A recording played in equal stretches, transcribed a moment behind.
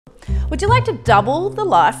Would you like to double the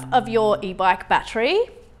life of your e-bike battery?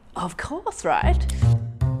 Of course, right?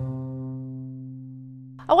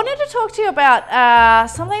 I wanted to talk to you about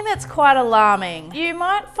something that's quite alarming. You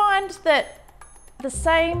might find that the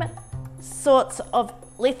same sorts of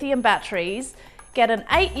lithium batteries get an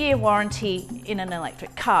 8-year warranty in an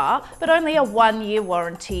electric car, but only a 1-year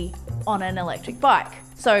warranty on an electric bike.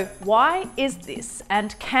 So why is this?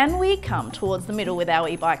 And can we come towards the middle with our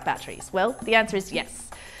e-bike batteries? Well, the answer is yes.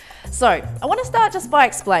 So I want to start just by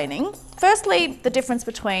explaining, firstly, the difference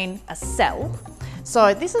between a cell.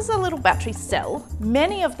 So this is a little battery cell.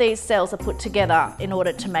 Many of these cells are put together in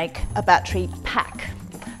order to make a battery pack.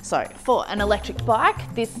 So for an electric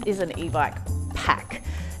bike, this is an e-bike pack.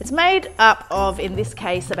 It's made up of, in this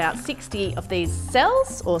case, about 60 of these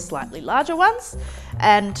cells, or slightly larger ones,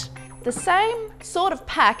 and the same sort of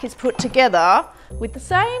pack is put together with the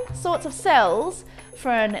same sorts of cells for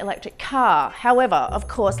an electric car. However, of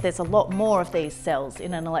course, there's a lot more of these cells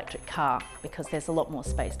in an electric car because there's a lot more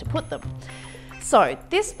space to put them. So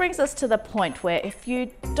this brings us to the point where if you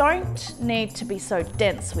don't need to be so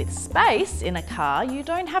dense with space in a car, you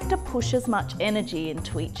don't have to push as much energy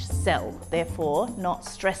into each cell, therefore not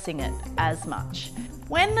stressing it as much.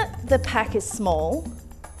 When the pack is small,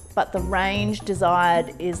 but the range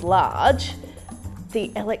desired is large,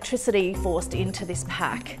 the electricity forced into this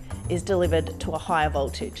pack is delivered to a higher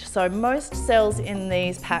voltage. So most cells in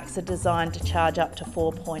these packs are designed to charge up to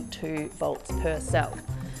 4.2 volts per cell.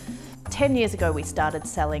 10 years ago, we started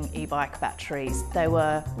selling e-bike batteries. They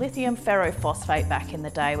were lithium ferrophosphate back in the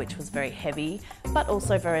day, which was very heavy, but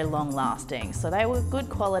also very long lasting. So they were good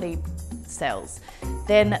quality cells.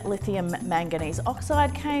 Then lithium manganese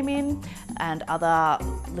oxide came in and other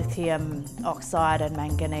lithium oxide and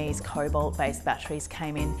manganese cobalt based batteries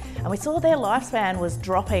came in, and we saw their lifespan was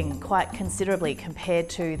dropping quite considerably compared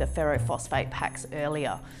to the ferrophosphate packs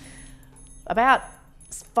earlier. About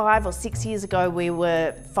 5 or 6 years ago, we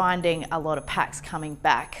were finding a lot of packs coming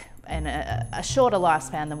back and a shorter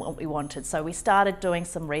lifespan than what we wanted. So we started doing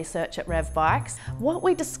some research at Rev Bikes. What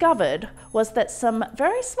we discovered was that some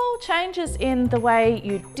very small changes in the way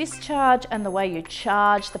you discharge and the way you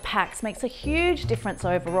charge the packs makes a huge difference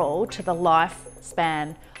overall to the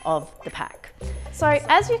lifespan of the pack. So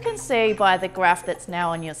as you can see by the graph that's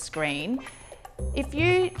now on your screen, if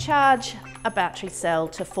you charge a battery cell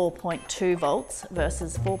to 4.2 volts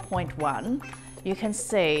versus 4.1, you can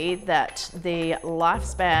see that the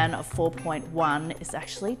lifespan of 4.1 is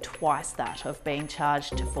actually twice that of being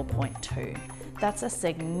charged to 4.2. That's a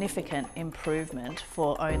significant improvement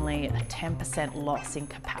for only a 10% loss in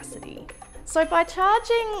capacity. So by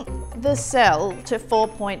charging the cell to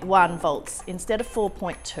 4.1 volts instead of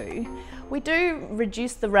 4.2, we do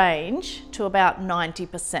reduce the range to about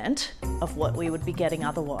 90% of what we would be getting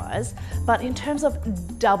otherwise. But in terms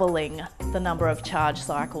of doubling the number of charge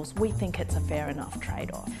cycles, we think it's a fair enough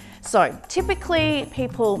trade-off. So typically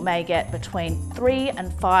people may get between 300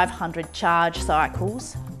 and 500 charge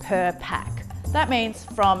cycles per pack. That means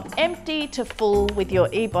from empty to full with your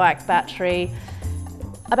e-bike battery,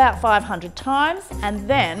 about 500 times, and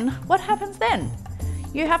then what happens then?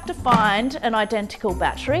 You have to find an identical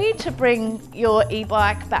battery to bring your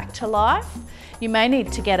e-bike back to life. You may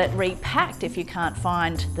need to get it repacked if you can't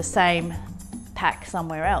find the same pack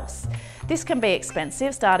somewhere else. This can be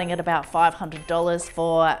expensive, starting at about $500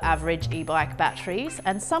 for average e-bike batteries,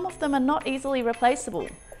 and some of them are not easily replaceable.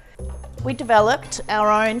 We developed our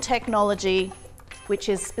own technology, which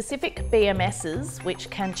is specific BMSs, which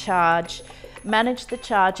can manage the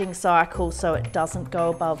charging cycle so it doesn't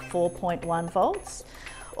go above 4.1 volts.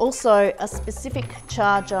 Also a specific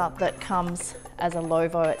charger that comes as a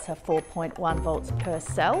LoVo, it's a 4.1 volts per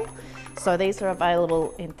cell. So these are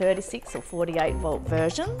available in 36 or 48 volt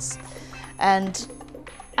versions. And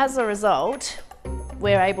as a result,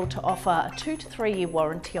 we're able to offer a 2 to 3 year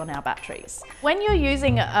warranty on our batteries. When you're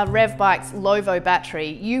using a Rev Bike's LoVo battery,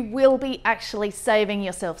 you will be actually saving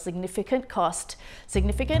yourself significant cost,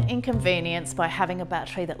 significant inconvenience by having a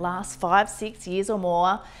battery that lasts 5, 6 years or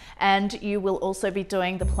more, and you will also be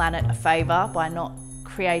doing the planet a favour by not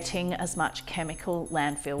creating as much chemical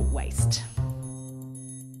landfill waste.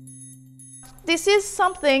 This is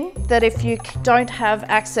something that if you don't have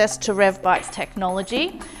access to Rev Bike's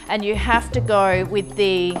technology and you have to go with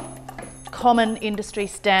the common industry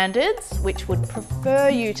standards, which would prefer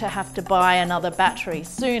you to have to buy another battery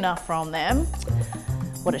sooner from them,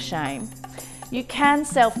 what a shame. You can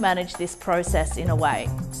self-manage this process in a way.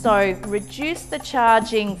 So reduce the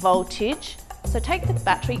charging voltage, so take the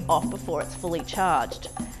battery off before it's fully charged.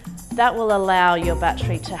 That will allow your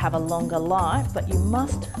battery to have a longer life, but you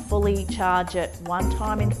must fully charge it 1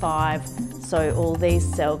 time in 5 so all these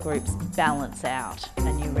cell groups balance out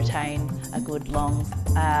and you retain a good long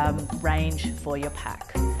range for your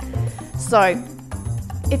pack. So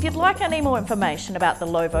if you'd like any more information about the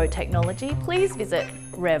LoVo technology, please visit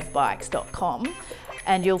revbikes.com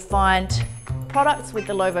and you'll find products with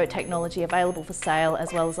the LoVo technology available for sale,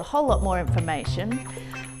 as well as a whole lot more information.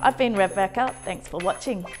 I've been RevBecca, thanks for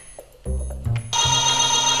watching.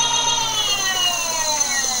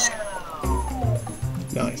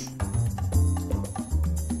 Nice.